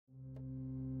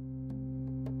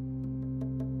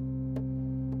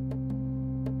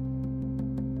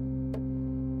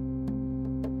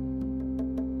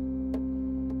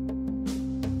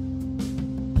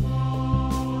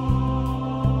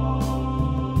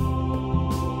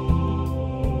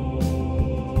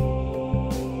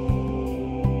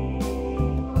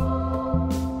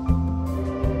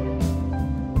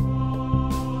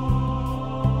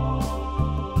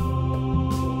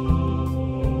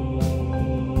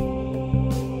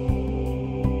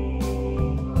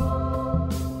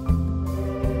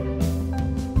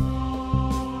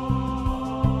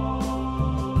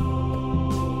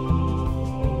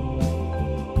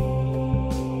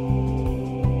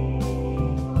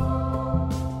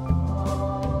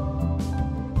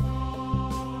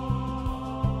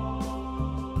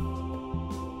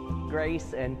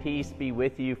Grace and peace be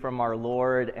with you from our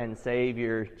Lord and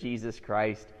Savior, Jesus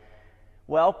Christ.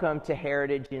 Welcome to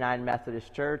Heritage United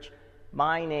Methodist Church.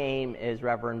 My name is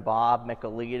Reverend Bob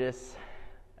Michalides,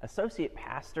 Associate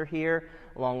Pastor here,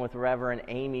 along with Reverend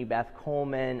Amy Beth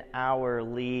Coleman, our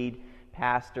lead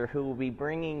pastor, who will be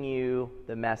bringing you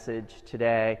the message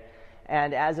today.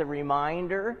 And as a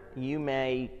reminder, you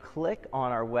may click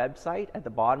on our website at the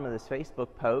bottom of this Facebook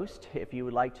post if you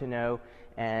would like to know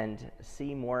and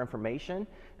see more information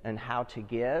on how to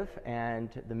give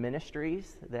and the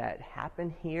ministries that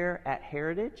happen here at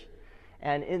Heritage.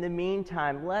 And in the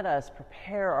meantime, let us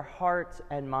prepare our hearts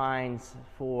and minds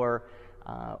for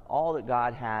all that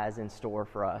God has in store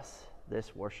for us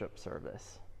this worship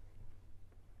service.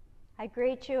 I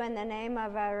greet you in the name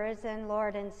of our risen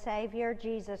Lord and Savior,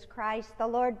 Jesus Christ. The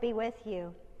Lord be with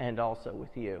you. And also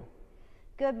with you.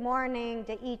 Good morning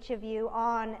to each of you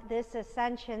on this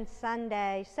Ascension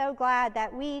Sunday. So glad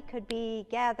that we could be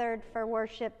gathered for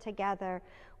worship together.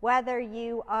 Whether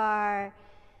you are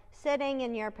sitting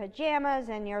in your pajamas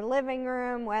in your living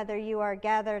room, whether you are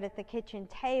gathered at the kitchen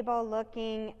table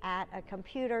looking at a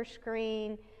computer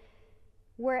screen,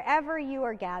 wherever you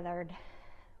are gathered,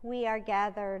 we are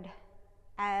gathered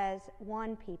as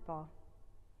one people,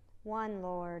 one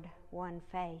Lord, one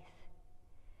faith.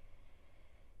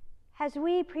 As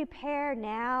we prepare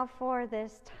now for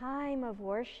this time of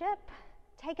worship,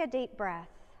 take a deep breath.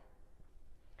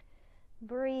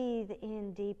 Breathe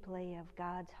in deeply of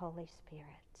God's Holy Spirit.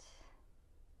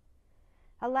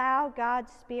 Allow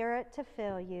God's Spirit to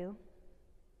fill you,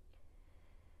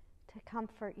 to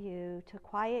comfort you, to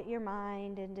quiet your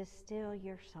mind and to still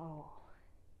your soul.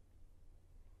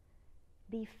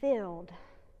 Be filled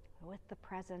with the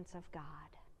presence of God.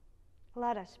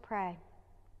 Let us pray.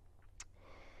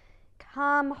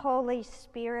 Come, Holy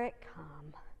Spirit,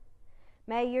 come.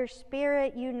 May your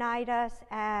Spirit unite us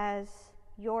as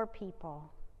your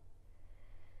people.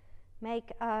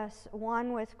 Make us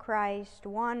one with Christ,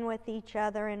 one with each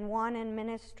other, and one in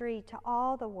ministry to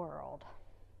all the world.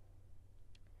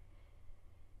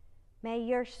 May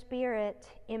your Spirit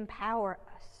empower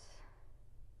us.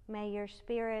 May your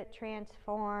Spirit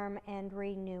transform and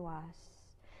renew us,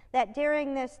 that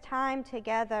during this time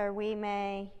together we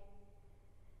may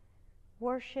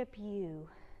worship you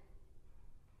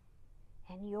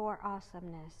and your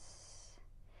awesomeness.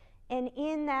 And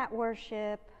in that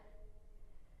worship,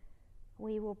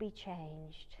 we will be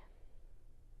changed.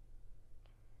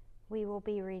 We will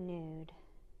be renewed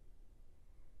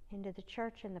into the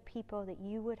church and the people that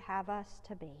you would have us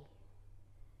to be.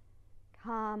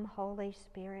 Come, Holy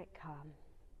Spirit, come.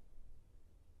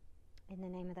 In the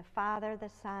name of the Father,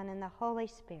 the Son, and the Holy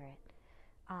Spirit.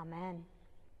 Amen.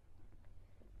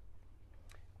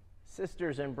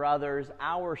 Sisters and brothers,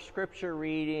 our scripture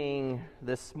reading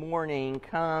this morning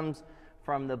comes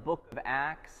from the book of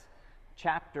Acts,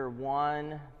 chapter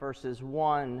 1, verses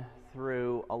 1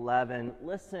 through 11.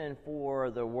 Listen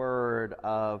for the word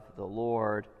of the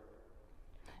Lord.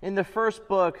 In the first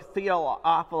book,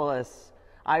 Theophilus,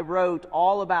 I wrote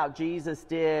all about Jesus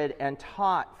did and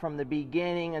taught from the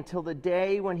beginning until the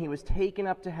day when he was taken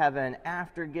up to heaven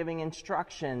after giving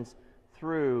instructions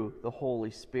through the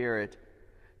Holy Spirit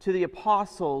to the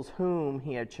apostles whom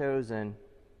he had chosen.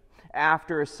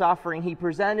 After his suffering, he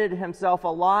presented himself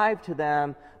alive to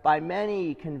them by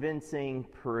many convincing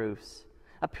proofs,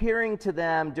 appearing to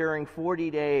them during 40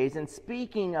 days and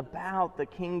speaking about the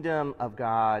kingdom of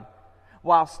God.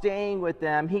 While staying with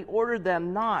them, he ordered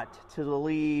them not to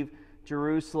leave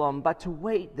Jerusalem, but to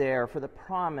wait there for the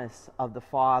promise of the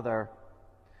Father.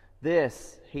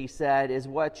 This, he said, is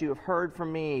what you have heard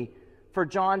from me. For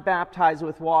John baptized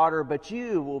with water, but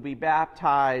you will be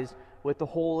baptized with the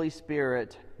Holy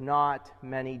Spirit not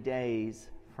many days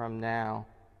from now.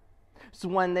 So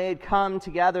when they had come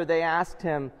together, they asked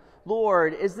him,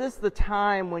 Lord, is this the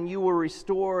time when you will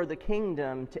restore the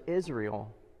kingdom to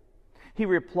Israel? He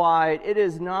replied, it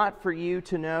is not for you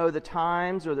to know the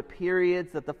times or the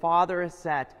periods that the Father has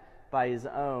set by his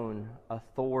own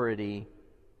authority.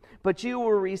 But you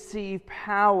will receive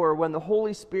power when the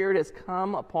Holy Spirit has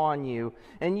come upon you,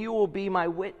 and you will be my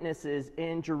witnesses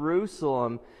in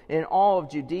Jerusalem, in all of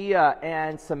Judea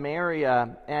and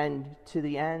Samaria, and to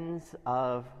the ends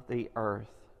of the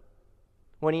earth.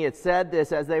 When he had said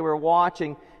this, as they were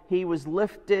watching, he was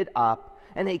lifted up,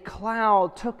 and a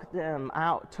cloud took him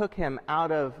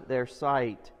out of their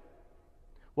sight.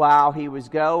 While he was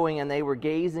going and they were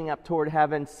gazing up toward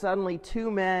heaven, suddenly two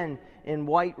men in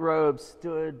white robes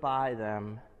stood by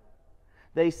them.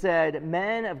 They said,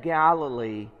 Men of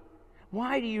Galilee,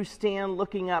 why do you stand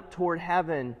looking up toward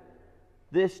heaven?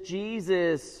 This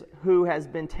Jesus who has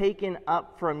been taken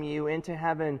up from you into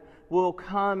heaven will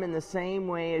come in the same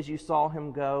way as you saw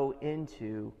him go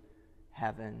into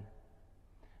heaven.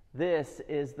 This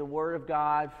is the word of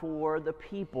God for the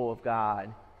people of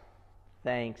God.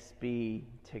 Thanks be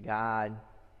to God.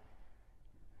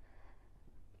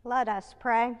 Let us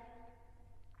pray.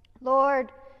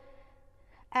 Lord,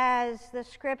 as the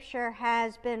scripture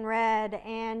has been read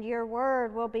and your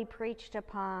word will be preached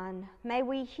upon, may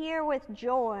we hear with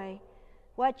joy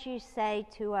what you say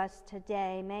to us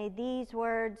today. May these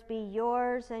words be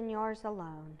yours and yours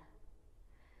alone.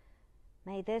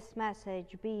 May this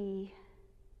message be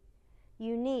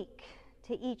unique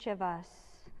to each of us.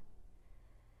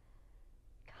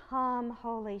 Come,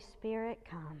 Holy Spirit,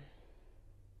 come.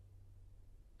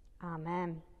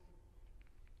 Amen.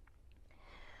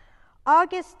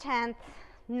 August 10th,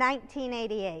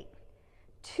 1988.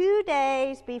 2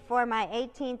 days before my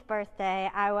 18th birthday,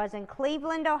 I was in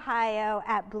Cleveland, Ohio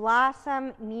at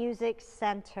Blossom Music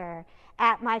Center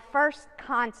at my first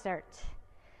concert.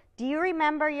 Do you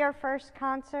remember your first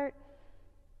concert?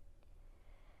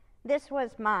 This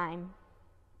was mine.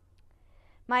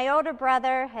 My older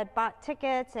brother had bought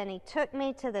tickets and he took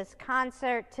me to this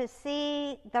concert to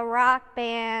see the rock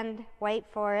band, wait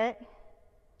for it,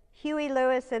 Huey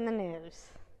Lewis and the News.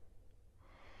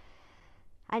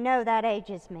 I know that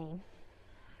ages me.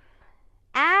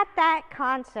 At that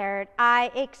concert,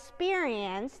 I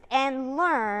experienced and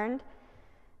learned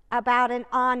about an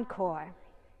encore.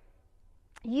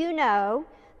 You know,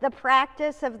 the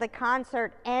practice of the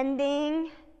concert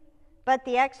ending, but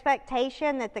the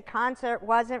expectation that the concert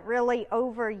wasn't really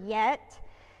over yet.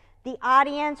 The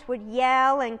audience would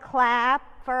yell and clap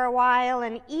for a while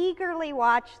and eagerly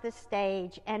watch the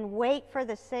stage and wait for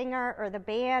the singer or the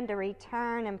band to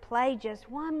return and play just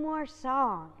one more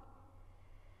song.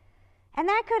 And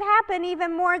that could happen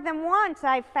even more than once,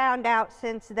 I've found out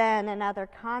since then in other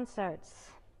concerts.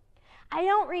 I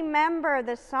don't remember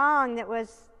the song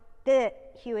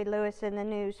that Huey Lewis and the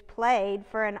News played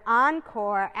for an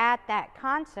encore at that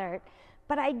concert,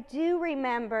 but I do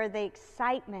remember the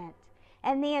excitement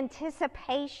and the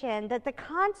anticipation that the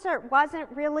concert wasn't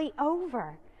really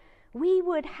over. We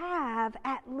would have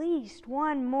at least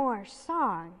one more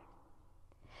song.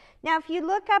 Now, if you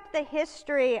look up the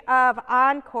history of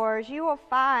encores, you will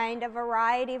find a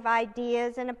variety of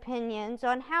ideas and opinions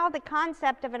on how the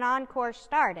concept of an encore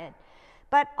started.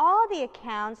 But all the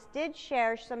accounts did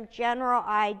share some general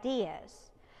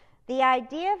ideas. The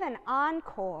idea of an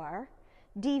encore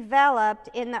developed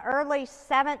in the early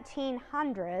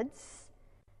 1700s,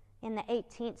 in the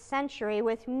 18th century,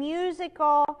 with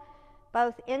musical,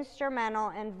 both instrumental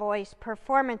and voice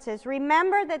performances.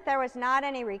 Remember that there was not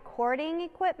any recording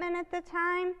equipment at the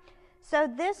time,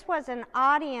 so this was an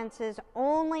audience's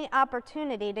only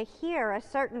opportunity to hear a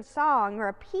certain song or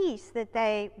a piece that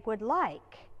they would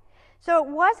like. So it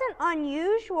wasn't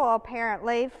unusual,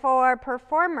 apparently, for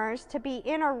performers to be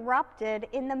interrupted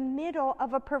in the middle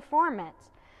of a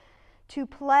performance to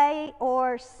play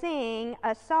or sing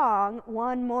a song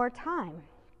one more time.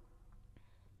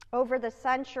 Over the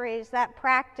centuries, that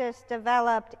practice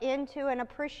developed into an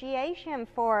appreciation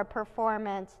for a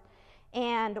performance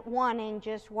and wanting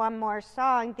just one more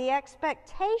song. The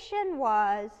expectation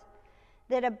was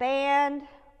that a band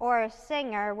or a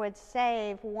singer would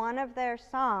save one of their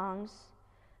songs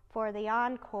for the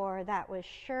encore that was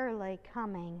surely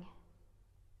coming.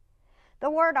 The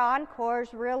word encore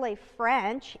is really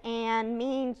French and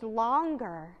means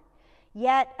longer,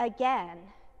 yet again.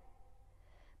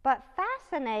 But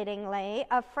fascinatingly,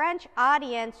 a French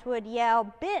audience would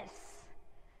yell bis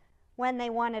when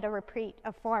they wanted a repeat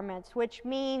performance, which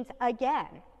means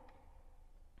again.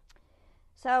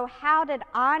 So how did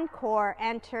encore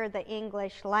enter the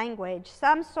English language?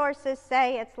 Some sources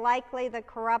say it's likely the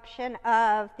corruption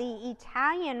of the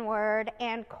Italian word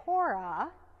ancora,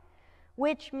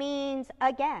 which means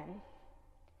again.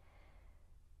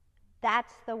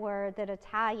 That's the word that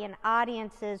Italian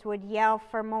audiences would yell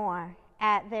for more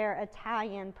at their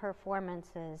Italian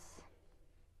performances.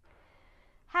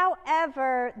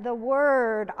 However, the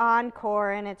word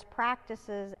encore and its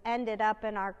practices ended up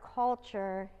in our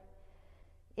culture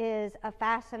is a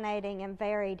fascinating and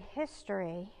varied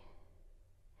history.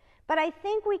 But I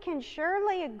think we can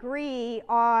surely agree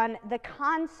on the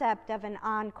concept of an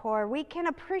encore. We can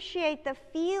appreciate the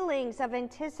feelings of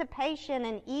anticipation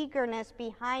and eagerness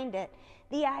behind it,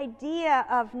 the idea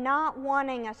of not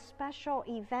wanting a special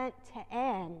event to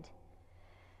end,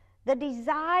 the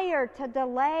desire to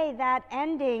delay that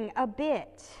ending a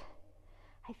bit.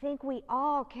 I think we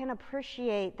all can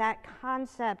appreciate that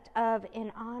concept of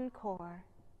an encore.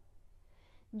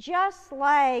 Just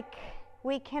like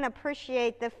we can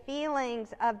appreciate the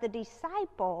feelings of the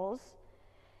disciples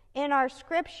In our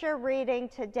scripture reading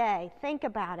today, think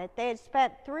about it. They had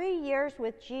spent 3 years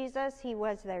with Jesus. He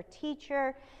was their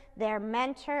teacher, their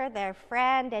mentor, their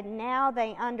friend, and now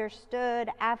they understood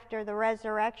after the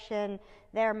resurrection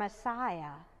their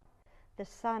Messiah, the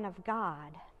Son of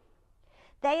God.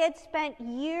 They had spent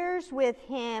years with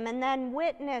him and then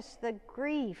witnessed the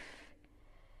grief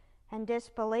and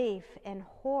disbelief and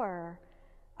horror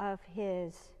of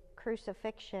his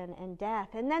crucifixion and death,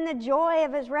 and then the joy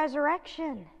of his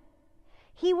resurrection.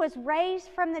 He was raised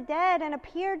from the dead and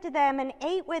appeared to them and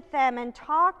ate with them and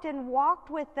talked and walked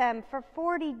with them for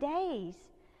 40 days.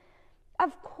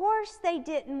 Of course they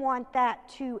didn't want that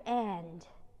to end.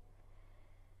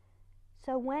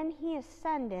 So when he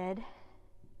ascended,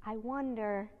 I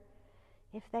wonder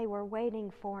if they were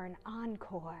waiting for an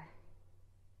encore.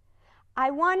 I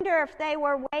wonder if they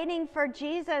were waiting for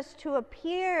Jesus to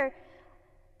appear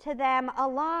to them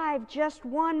alive just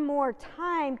one more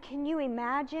time. Can you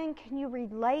imagine? Can you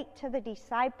relate to the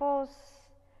disciples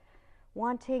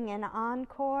wanting an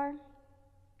encore?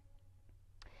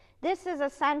 This is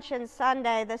Ascension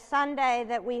Sunday, the Sunday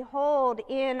that we hold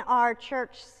in our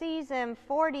church season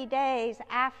 40 days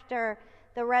after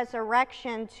the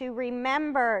resurrection to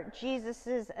remember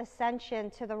Jesus'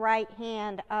 ascension to the right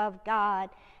hand of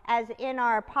God, as in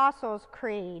our Apostles'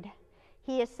 Creed.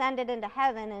 He ascended into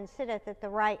heaven and sitteth at the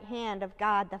right hand of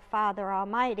God the Father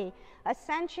Almighty.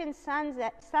 Ascension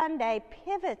Sunday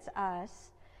pivots us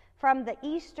from the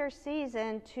Easter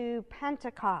season to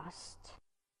Pentecost.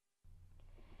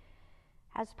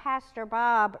 As Pastor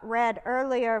Bob read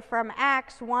earlier from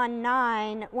Acts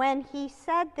 1:9, when he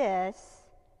said this,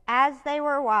 as they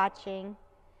were watching,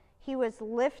 he was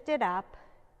lifted up,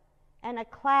 and a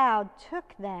cloud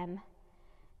took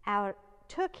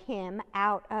him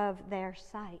out of their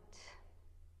sight.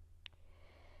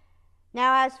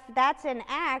 Now, as that's in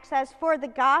Acts, as for the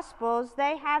Gospels,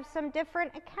 they have some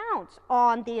different accounts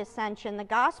on the ascension. The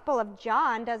Gospel of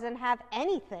John doesn't have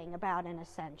anything about an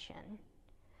ascension.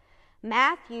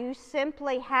 Matthew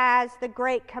simply has the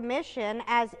Great Commission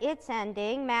as its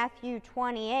ending, Matthew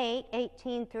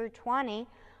 28:18 through 20.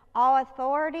 All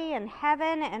authority in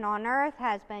heaven and on earth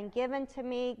has been given to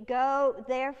me. Go,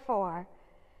 therefore,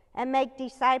 and make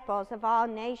disciples of all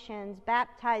nations,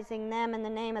 baptizing them in the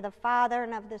name of the Father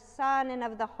and of the Son and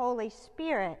of the Holy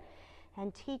Spirit,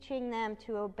 and teaching them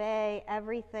to obey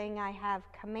everything I have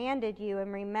commanded you.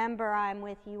 And remember, I am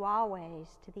with you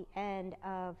always to the end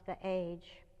of the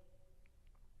age.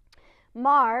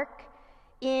 Mark,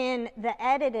 in the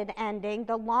edited ending,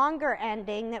 the longer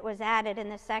ending that was added in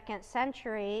the 2nd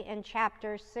century in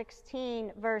chapter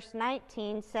 16, verse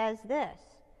 19, says this: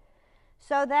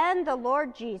 So then the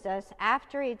Lord Jesus,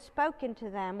 after he had spoken to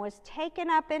them, was taken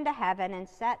up into heaven and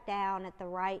sat down at the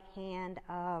right hand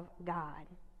of God.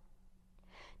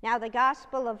 Now, the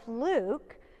Gospel of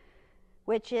Luke,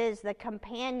 which is the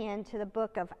companion to the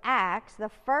book of Acts, the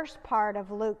first part of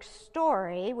Luke's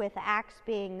story, with Acts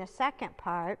being the second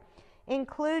part,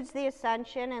 includes the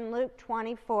ascension in Luke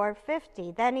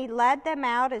 24:50. Then he led them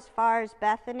out as far as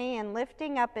Bethany, and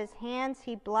lifting up his hands,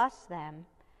 he blessed them.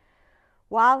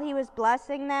 While he was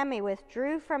blessing them, he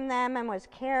withdrew from them and was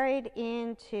carried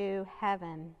into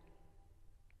heaven.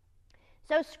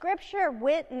 So Scripture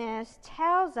witness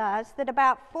tells us that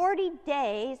about 40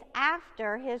 days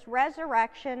after his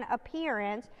resurrection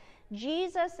appearance,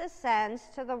 Jesus ascends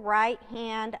to the right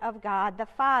hand of God the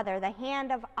Father, the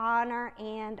hand of honor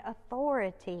and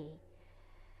authority.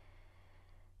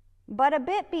 But a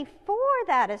bit before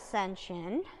that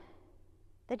ascension,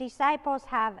 the disciples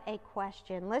have a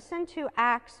question. Listen to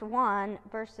Acts 1,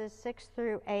 verses 6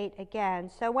 through 8 again.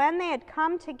 So when they had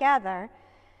come together,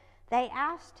 they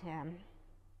asked him,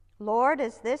 Lord,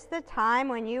 is this the time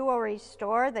when you will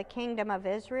restore the kingdom of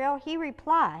Israel? He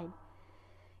replied,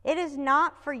 It is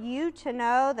not for you to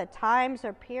know the times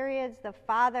or periods the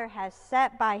Father has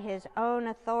set by his own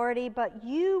authority, but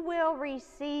you will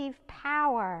receive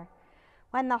power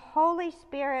when the Holy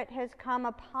Spirit has come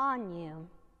upon you.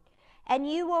 And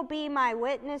you will be my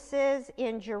witnesses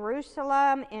in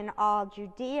Jerusalem, in all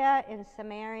Judea, in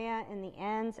Samaria, in the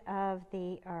ends of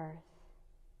the earth.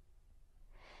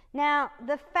 Now,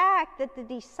 the fact that the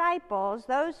disciples,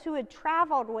 those who had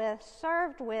traveled with,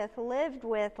 served with, lived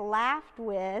with, laughed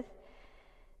with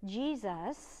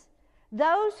Jesus,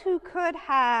 those who could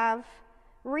have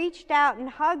reached out and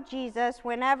hugged Jesus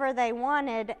whenever they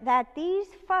wanted, that these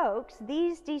folks,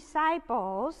 these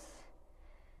disciples,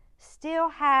 still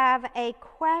have a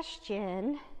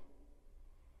question,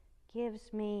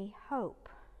 gives me hope.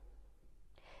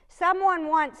 Someone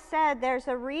once said there's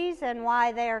a reason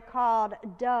why they are called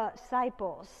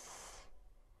disciples.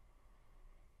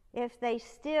 if they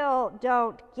still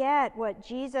don't get what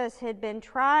Jesus had been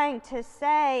trying to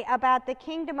say about the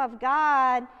kingdom of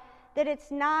God, that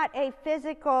it's not a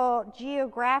physical,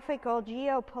 geographical,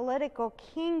 geopolitical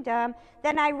kingdom,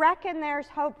 then I reckon there's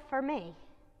hope for me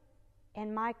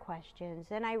and my questions,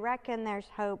 and I reckon there's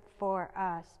hope for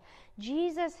us.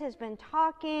 Jesus has been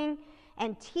talking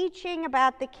and teaching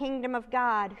about the kingdom of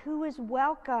God. Who is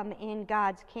welcome in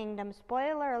God's kingdom?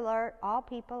 Spoiler alert, all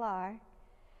people are.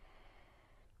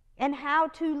 And how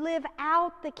to live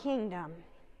out the kingdom.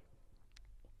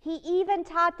 He even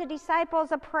taught the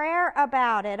disciples a prayer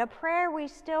about it, a prayer we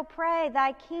still pray,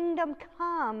 thy kingdom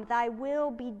come, thy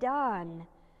will be done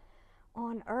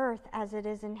on earth as it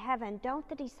is in heaven. Don't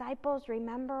the disciples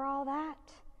remember all that?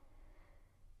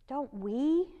 Don't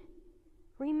we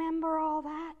remember all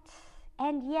that?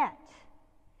 And yet,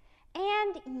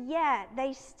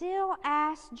 they still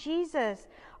ask Jesus,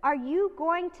 are you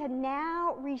going to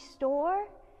now restore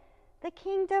the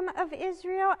kingdom of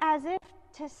Israel? As if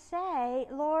to say,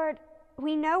 Lord,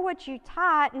 we know what you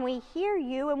taught and we hear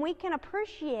you and we can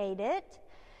appreciate it,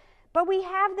 but we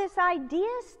have this idea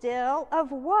still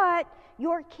of what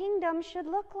your kingdom should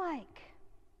look like.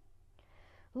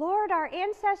 Lord, our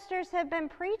ancestors have been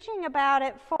preaching about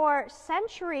it for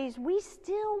centuries. We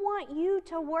still want you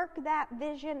to work that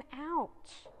vision out.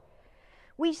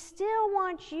 We still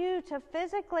want you to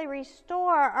physically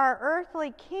restore our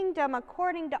earthly kingdom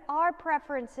according to our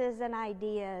preferences and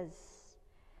ideas.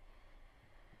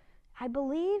 I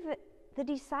believe the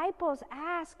disciples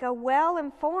ask a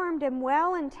well-informed and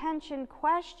well-intentioned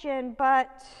question,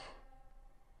 but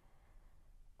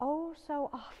oh so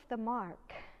off the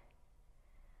mark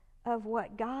of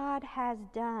what God has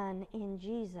done in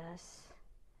Jesus,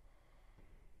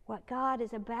 what God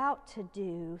is about to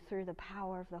do through the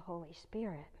power of the Holy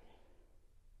Spirit.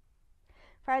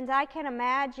 Friends, I can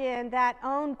imagine that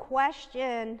own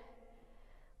question,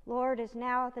 Lord, is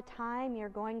now the time you're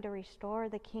going to restore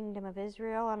the kingdom of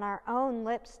Israel, on our own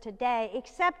lips today,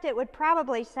 except it would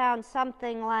probably sound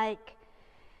something like,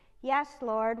 yes,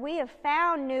 Lord, we have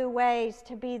found new ways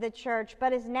to be the church,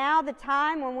 but is now the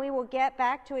time when we will get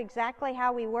back to exactly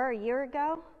how we were a year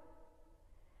ago?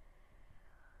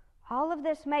 All of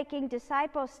this making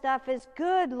disciple stuff is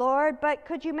good, Lord, but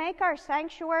could you make our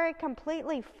sanctuary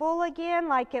completely full again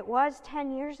like it was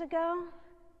 10 years ago?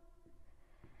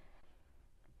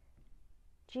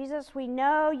 Jesus, we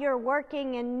know you're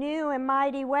working in new and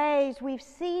mighty ways. We've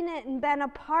seen it and been a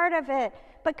part of it.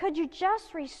 But could you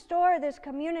just restore this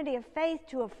community of faith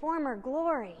to a former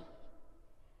glory?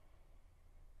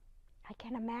 I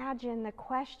can imagine the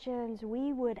questions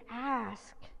we would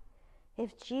ask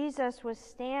if Jesus was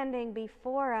standing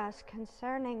before us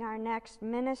concerning our next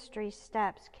ministry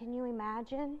steps. Can you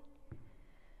imagine?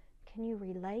 Can you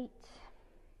relate?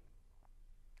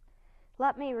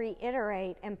 Let me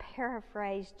reiterate and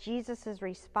paraphrase Jesus'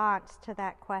 response to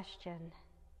that question.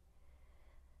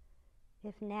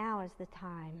 If now is the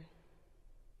time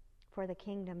for the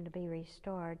kingdom to be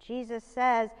restored. Jesus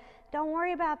says, don't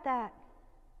worry about that.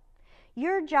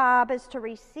 Your job is to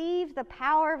receive the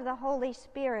power of the Holy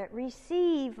Spirit.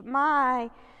 Receive my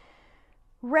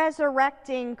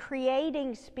resurrecting,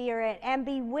 creating Spirit, and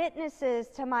be witnesses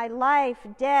to my life,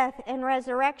 death, and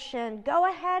resurrection. Go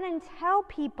ahead and tell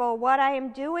people what I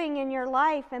am doing in your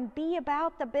life and be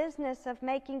about the business of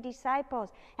making disciples,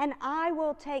 and I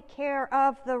will take care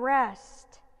of the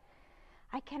rest.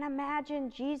 I can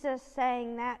imagine Jesus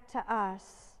saying that to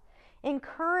us,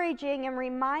 encouraging and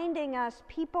reminding us,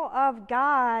 people of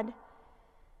God,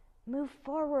 move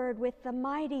forward with the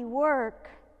mighty work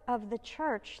of the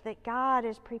church that God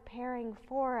is preparing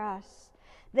for us,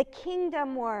 the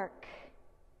kingdom work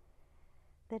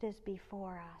that is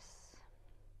before us.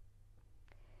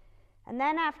 And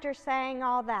then after saying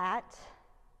all that,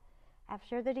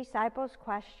 after the disciples'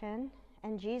 question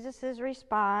and Jesus'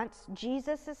 response,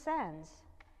 Jesus ascends.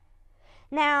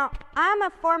 Now, I'm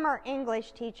a former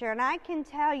English teacher, and I can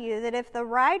tell you that if the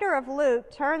writer of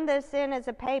Luke turned this in as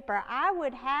a paper, I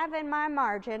would have in my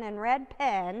margin in red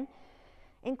pen,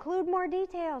 include more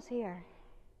details here.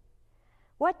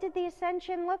 What did the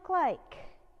ascension look like?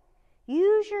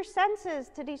 Use your senses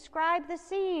to describe the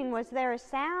scene. Was there a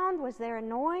sound? Was there a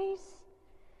noise?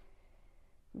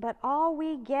 But all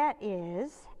we get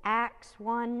is Acts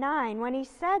 1:9. When he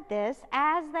said this,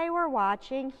 as they were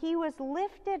watching, he was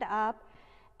lifted up,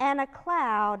 and a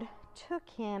cloud took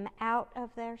him out of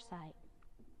their sight.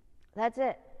 That's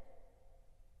it.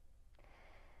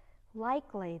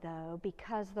 Likely, though,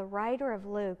 because the writer of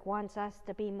Luke wants us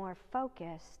to be more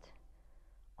focused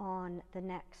on the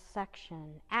next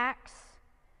section. Acts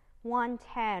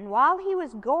 1:10. While he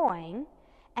was going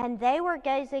and they were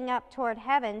gazing up toward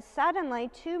heaven. Suddenly,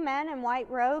 2 men in white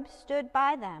robes stood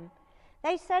by them.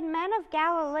 They said, "Men of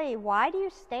Galilee, why do you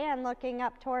stand looking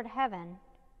up toward heaven?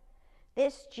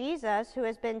 This Jesus who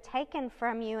has been taken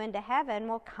from you into heaven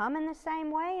will come in the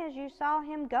same way as you saw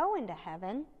him go into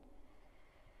heaven."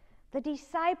 The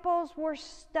disciples were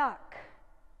stuck,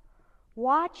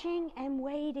 watching and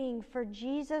waiting for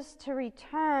Jesus to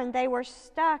return. They were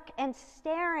stuck and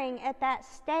staring at that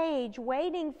stage,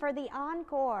 waiting for the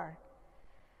encore.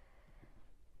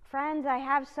 Friends, I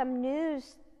have some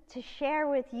news to share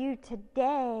with you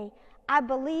today. I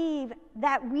believe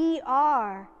that we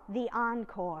are the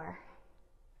encore.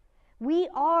 We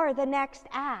are the next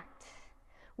act.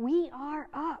 We are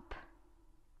up.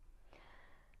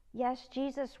 Yes,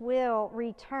 Jesus will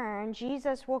return.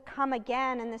 Jesus will come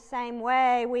again in the same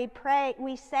way. We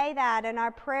say that in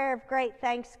our prayer of great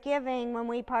thanksgiving when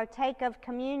we partake of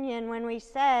communion, when we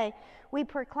say, we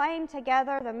proclaim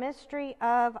together the mystery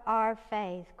of our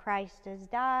faith. Christ has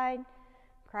died,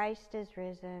 Christ is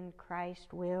risen,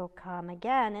 Christ will come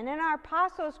again. And in our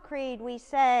Apostles' Creed we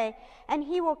say, and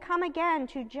he will come again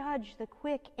to judge the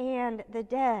quick and the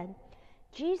dead.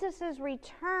 Jesus'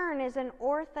 return is an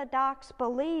orthodox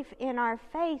belief in our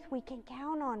faith. We can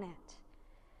count on it.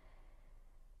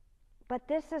 But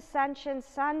this Ascension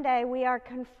Sunday, we are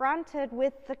confronted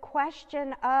with the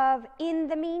question of, in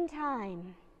the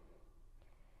meantime,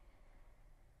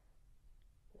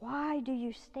 why do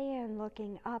you stand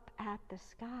looking up at the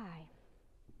sky?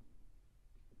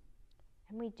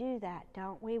 And we do that,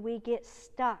 don't we? We get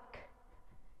stuck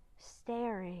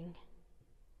staring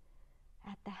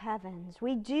at the heavens.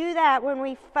 We do that when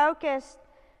we focus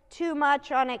too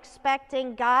much on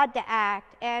expecting God to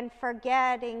act and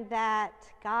forgetting that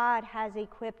God has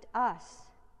equipped us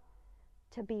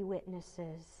to be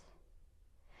witnesses.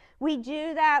 We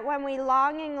do that when we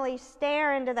longingly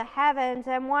stare into the heavens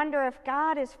and wonder if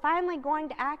God is finally going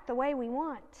to act the way we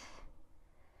want.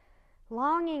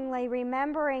 Longingly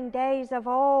remembering days of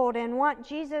old and want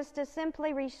Jesus to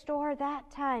simply restore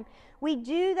that time. We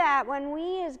do that when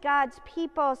we as God's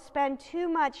people spend too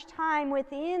much time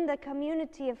within the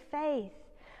community of faith,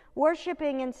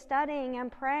 worshiping and studying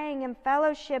and praying and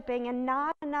fellowshipping, and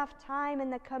not enough time in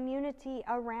the community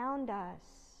around us.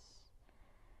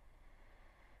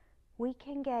 We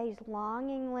can gaze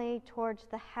longingly towards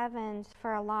the heavens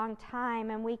for a long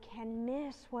time, and we can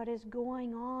miss what is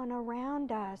going on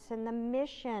around us and the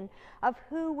mission of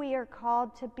who we are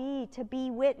called to be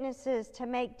witnesses, to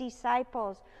make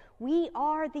disciples. We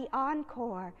are the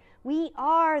encore. We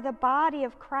are the body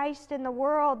of Christ in the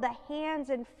world, the hands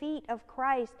and feet of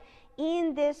Christ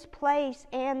in this place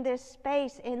and this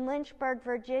space in Lynchburg,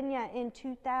 Virginia in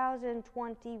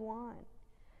 2021.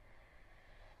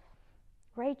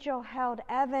 Rachel Held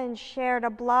Evans shared a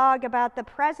blog about the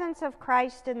presence of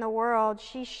Christ in the world.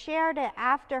 She shared it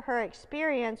after her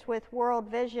experience with World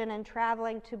Vision and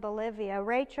traveling to Bolivia.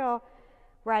 Rachel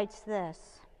writes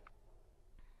this: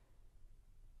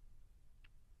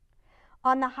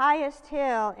 "On the highest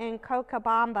hill in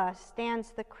Cochabamba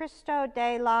stands the Cristo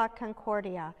de la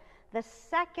Concordia, the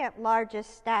second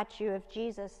largest statue of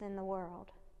Jesus in the world.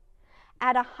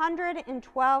 At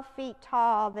 112 feet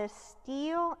tall, this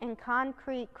steel and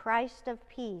concrete Christ of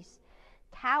Peace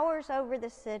towers over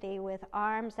the city with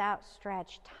arms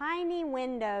outstretched, tiny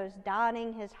windows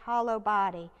dotting his hollow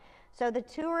body, so the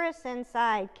tourists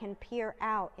inside can peer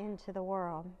out into the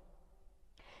world."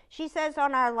 She says,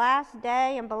 "On our last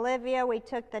day in Bolivia, we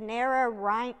took the narrow,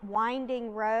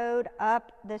 winding road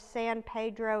up the San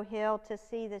Pedro Hill to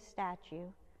see the statue.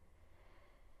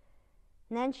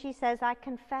 And then she says, I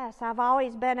confess, I've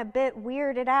always been a bit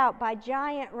weirded out by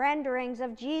giant renderings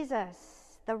of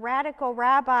Jesus. The radical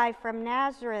rabbi from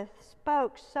Nazareth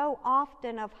spoke so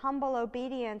often of humble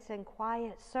obedience and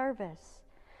quiet service.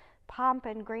 Pomp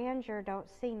and grandeur don't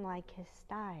seem like his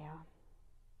style.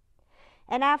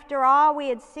 And after all we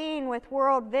had seen with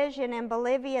World Vision in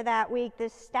Bolivia that week,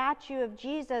 this statue of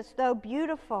Jesus, though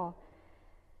beautiful,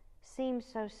 seems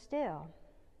so still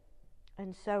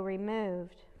and so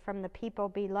removed from the people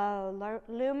below,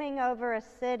 looming over a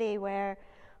city where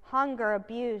hunger,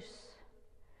 abuse,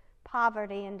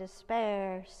 poverty, and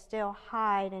despair still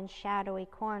hide in shadowy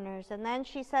corners." And then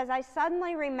she says, "I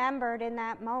suddenly remembered in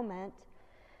that moment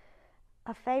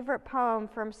a favorite poem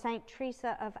from St.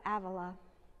 Teresa of Avila.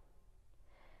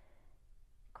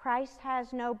 Christ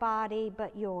has no body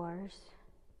but yours,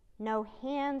 no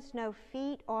hands, no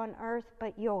feet on earth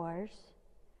but yours.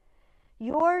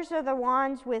 Yours are the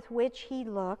ones with which he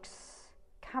looks,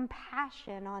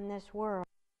 compassion on this world.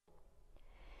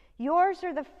 Yours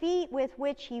are the feet with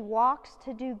which he walks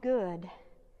to do good.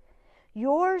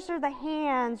 Yours are the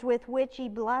hands with which he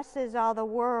blesses all the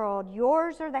world.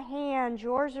 Yours are the hands,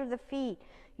 yours are the feet,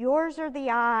 yours are the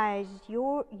eyes.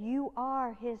 You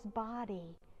are his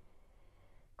body.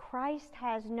 Christ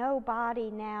has no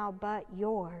body now but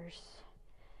yours.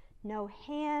 No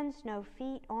hands, no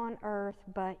feet on earth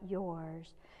but yours.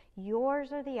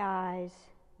 Yours are the eyes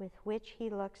with which he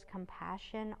looks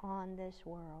compassion on this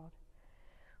world.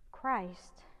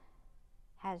 Christ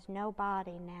has no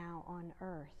body now on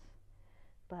earth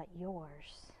but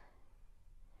yours.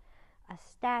 A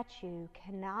statue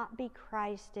cannot be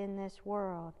Christ in this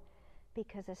world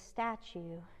because a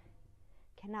statue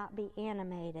cannot be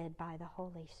animated by the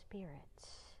Holy Spirit,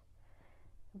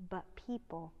 but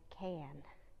people can.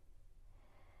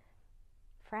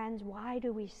 Friends, why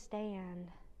do we stand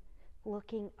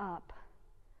looking up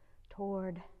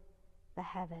toward the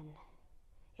heaven?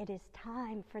 It is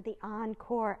time for the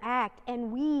encore act,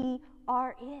 and we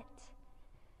are it.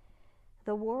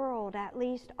 The world, at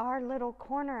least our little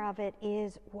corner of it,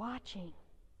 is watching.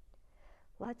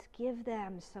 Let's give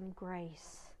them some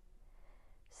grace,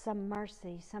 some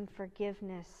mercy, some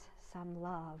forgiveness, some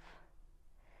love.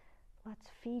 Let's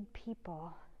feed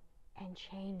people and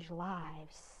change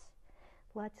lives.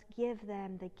 Let's give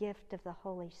them the gift of the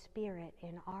Holy Spirit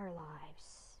in our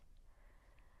lives.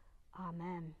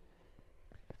 Amen.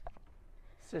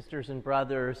 Sisters and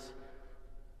brothers,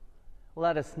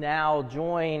 let us now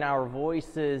join our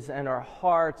voices and our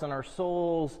hearts and our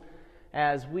souls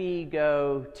as we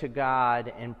go to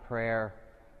God in prayer.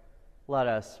 Let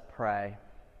us pray.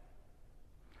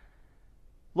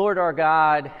 Lord our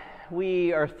God,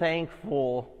 we are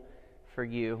thankful for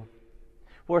you.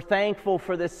 We're thankful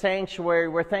for this sanctuary.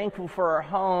 We're thankful for our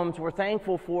homes. We're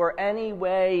thankful for any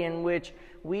way in which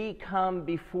we come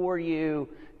before you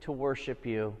to worship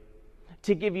you,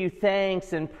 to give you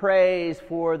thanks and praise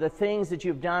for the things that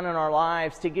you've done in our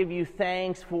lives, to give you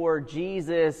thanks for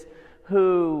Jesus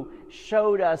who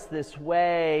showed us this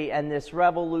way and this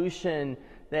revolution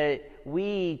that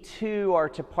we too are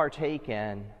to partake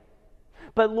in.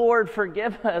 But Lord,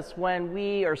 forgive us when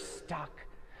we are stuck.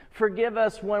 Forgive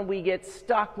us when we get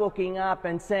stuck looking up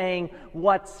and saying,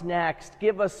 what's next?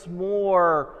 Give us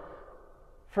more.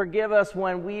 Forgive us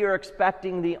when we are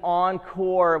expecting the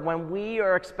encore, when we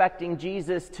are expecting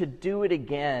Jesus to do it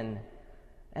again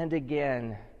and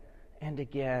again and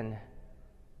again.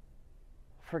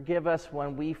 Forgive us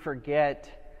when we forget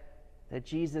that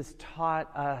Jesus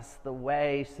taught us the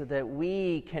way so that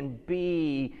we can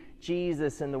be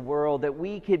Jesus in the world, that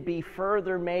we could be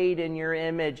further made in your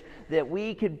image, that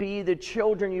we could be the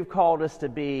children you've called us to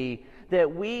be,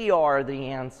 that we are the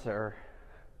answer.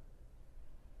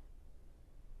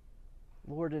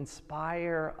 Lord,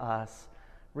 inspire us,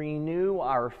 renew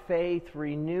our faith,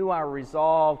 renew our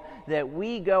resolve, that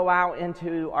we go out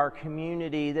into our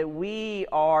community, that we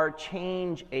are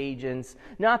change agents,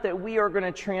 not that we are going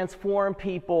to transform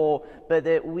people, but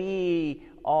that we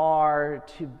are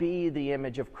to be the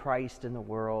image of Christ in the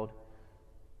world.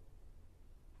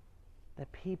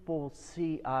 That people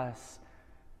see us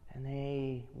and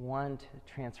they want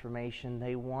transformation,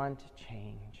 they want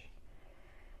change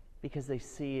because they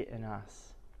see it in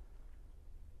us.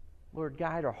 Lord,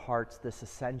 guide our hearts this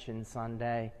Ascension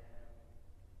Sunday.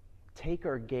 Take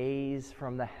our gaze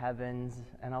from the heavens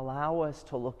and allow us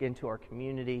to look into our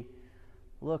community,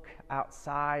 look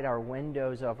outside our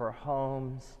windows of our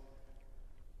homes,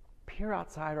 peer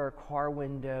outside our car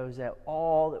windows at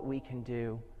all that we can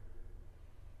do.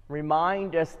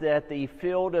 Remind us that the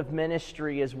field of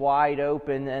ministry is wide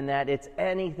open and that it's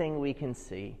anything we can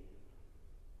see,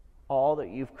 all that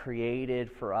you've created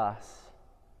for us.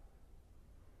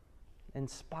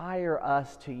 Inspire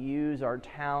us to use our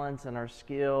talents and our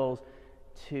skills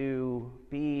to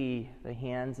be the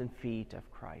hands and feet of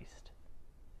Christ.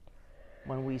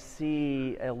 When we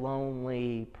see a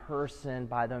lonely person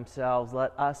by themselves,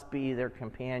 let us be their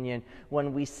companion.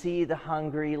 When we see the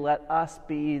hungry, let us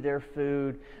be their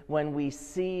food. When we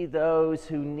see those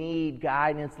who need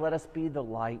guidance, let us be the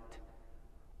light.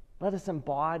 Let us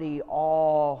embody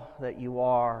all that you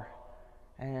are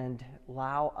and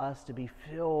allow us to be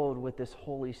filled with this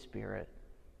Holy Spirit,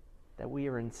 that we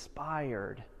are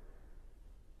inspired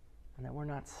and that we're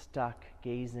not stuck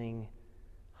gazing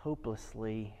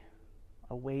hopelessly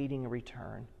awaiting a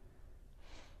return,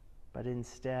 but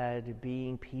instead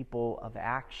being people of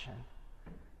action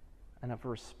and of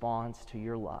response to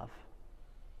your love.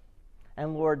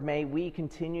 And Lord, may we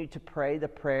continue to pray the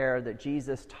prayer that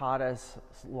Jesus taught us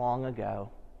long ago.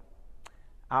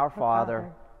 Our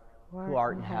Father, who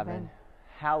art in heaven,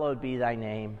 hallowed be thy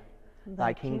name.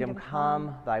 Thy kingdom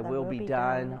come, thy will be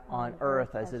done on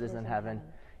earth as it is in heaven.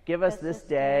 Give us this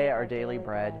day our daily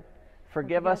bread.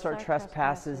 Forgive us our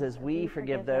trespasses as we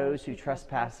forgive those who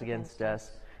trespass against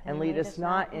us. And lead us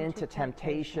not into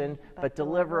temptation, but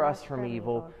deliver us from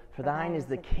evil. For thine is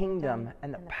the kingdom,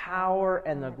 and the power,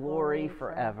 and the glory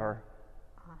forever.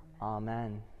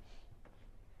 Amen.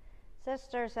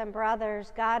 Sisters and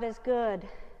brothers, God is good.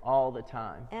 All the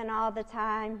time. And all the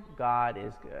time. God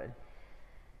is good.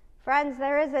 Friends,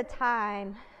 there is a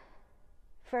time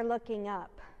for looking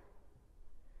up,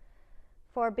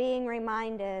 for being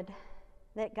reminded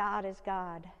that God is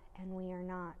God and we are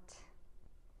not.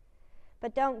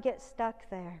 But don't get stuck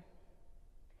there.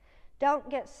 Don't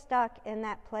get stuck in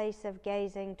that place of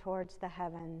gazing towards the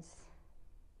heavens.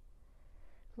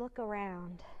 Look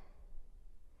around.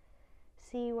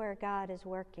 See where God is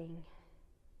working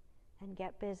and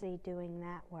get busy doing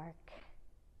that work.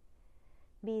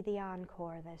 Be the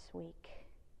encore this week.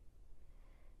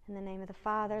 In the name of the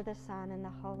Father, the Son, and the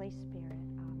Holy Spirit.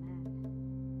 Amen.